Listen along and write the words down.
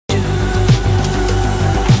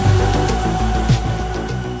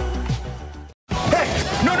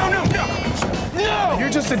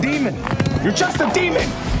just a demon. You're just a demon.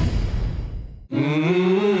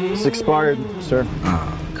 It's expired, sir.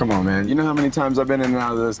 Come on, man. You know how many times I've been in and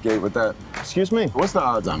out of this gate with that? Excuse me? What's the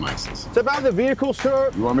odds on license? Step out of the vehicle,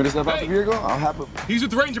 sir. You want me to step out the vehicle? I'll have it. He's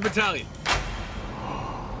with the Ranger Battalion.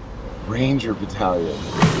 Ranger Battalion.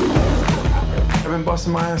 I've been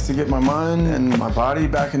busting my ass to get my mind and my body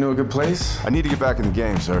back into a good place. I need to get back in the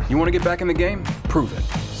game, sir. You want to get back in the game? Prove it.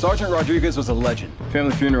 Sergeant Rodriguez was a legend.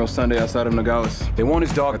 Family funeral Sunday outside of Nogales. They want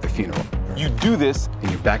his dog at the funeral. You do this, and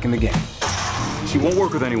you're back in the game. She won't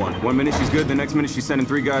work with anyone. One minute she's good, the next minute she's sending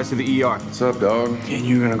 3 guys to the ER. What's up, dog? Me and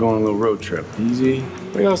you are gonna go on a little road trip. Easy.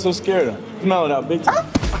 What are y'all so scared of? Smell it out big time.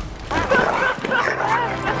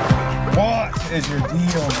 What is your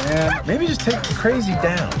deal, man? Maybe just take the crazy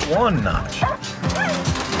down 1 notch.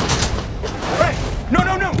 Hey! No!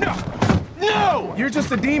 No! You're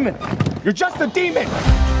just a demon. You're just a demon.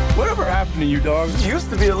 Whatever happened to you, dog? You used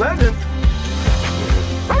to be a legend.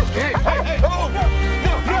 Hey! Oh! No!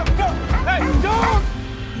 Hey, dog!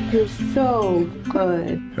 You're so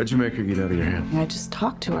good. How'd you make her get out of your hand? I just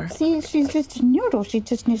talked to her. See, she's just a noodle. She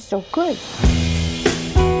just is so good.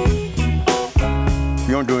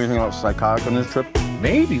 You don't do anything else psychotic on this trip?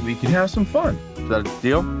 Maybe we can have some fun. Is that a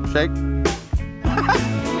deal? Shake?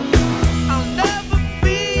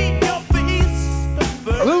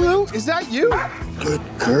 Lulu, is that you? Good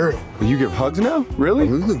girl. Will you give hugs now? Really?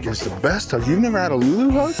 Lulu gives the best hug. You've never had a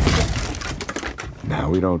Lulu hug? No,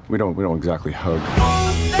 we don't exactly hug.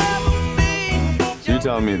 So you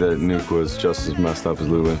telling me that Nuke was just as messed up as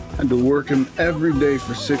Lulu? Had to work him every day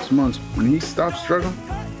for 6 months. When he stopped struggling,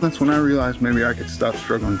 that's when I realized maybe I could stop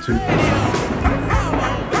struggling too.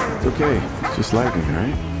 It's okay. It's just lightning,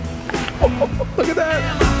 right? Look at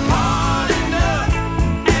that!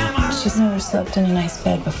 She's never slept in a nice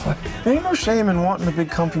bed before. There ain't no shame in wanting a big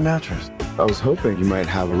comfy mattress. I was hoping you might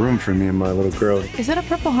have a room for me and my little girl. Is that a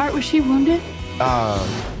Purple Heart? Was she wounded?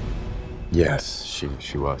 Yes,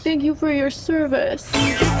 she was. Thank you for your service.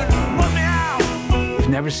 I've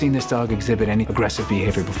never seen this dog exhibit any aggressive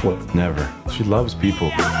behavior before. Never. She loves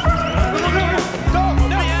people.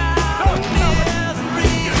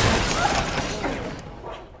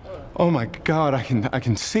 Oh my God, I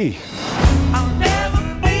can see.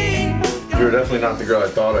 You're definitely not the girl I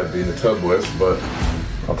thought I'd be in the tub with, but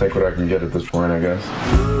I'll take what I can get at this point, I guess.